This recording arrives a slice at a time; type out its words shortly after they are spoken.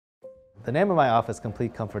The name of my office,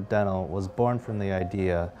 Complete Comfort Dental, was born from the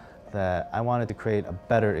idea that I wanted to create a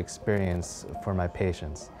better experience for my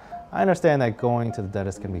patients. I understand that going to the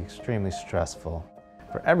dentist can be extremely stressful.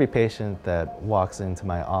 For every patient that walks into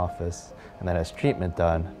my office and that has treatment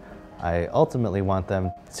done, I ultimately want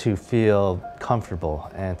them to feel comfortable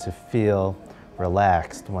and to feel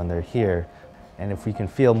relaxed when they're here. And if we can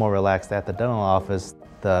feel more relaxed at the dental office,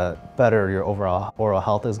 the better your overall oral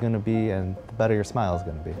health is going to be and the better your smile is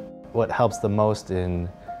going to be. What helps the most in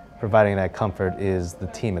providing that comfort is the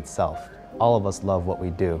team itself. All of us love what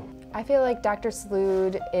we do. I feel like Dr.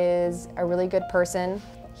 Salud is a really good person.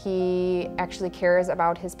 He actually cares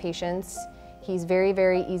about his patients. He's very,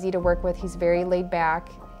 very easy to work with. He's very laid back.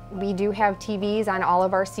 We do have TVs on all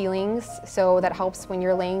of our ceilings, so that helps when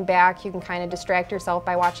you're laying back. You can kind of distract yourself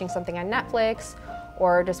by watching something on Netflix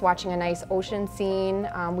or just watching a nice ocean scene.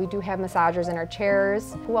 We do have massagers in our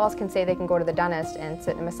chairs. Who else can say they can go to the dentist and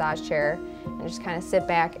sit in a massage chair and just kind of sit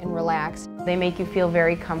back and relax? They make you feel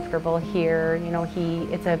very comfortable here. You know,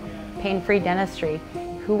 it's a pain-free dentistry.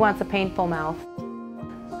 Who wants a painful mouth?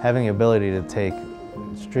 Having the ability to take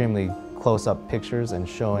extremely close-up pictures and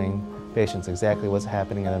showing patients exactly what's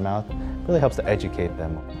happening in their mouth really helps to educate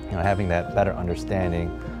them. You know, having that better understanding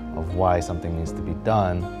of why something needs to be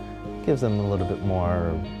done gives them a little bit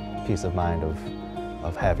more peace of mind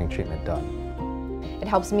of having treatment done. It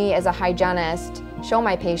helps me as a hygienist show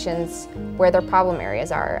my patients where their problem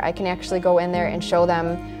areas are. I can actually go in there and show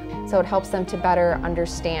them, so it helps them to better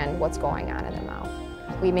understand what's going on in their mouth.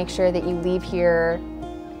 We make sure that you leave here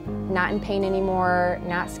not in pain anymore,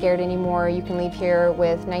 not scared anymore. You can leave here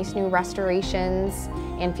with nice new restorations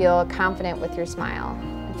and feel confident with your smile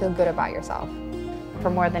and feel good about yourself. For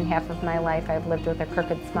more than half of my life, I've lived with a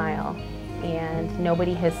crooked smile, and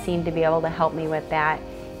nobody has seemed to be able to help me with that.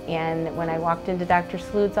 And when I walked into Dr.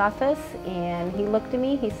 Salud's office and he looked at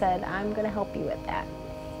me, he said, "I'm going to help you with that."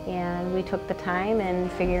 And we took the time in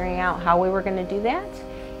figuring out how we were going to do that.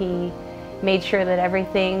 He made sure that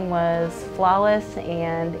everything was flawless,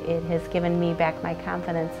 and it has given me back my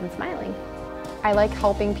confidence in smiling. I like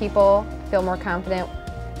helping people feel more confident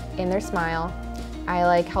in their smile. I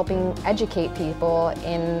like helping educate people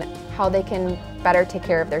in how they can better take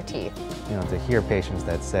care of their teeth. You know, to hear patients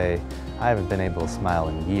that say, "I haven't been able to smile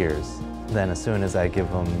in years," then as soon as I give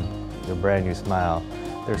them a brand new smile,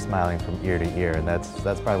 they're smiling from ear to ear, and that's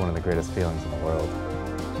probably one of the greatest feelings in the world.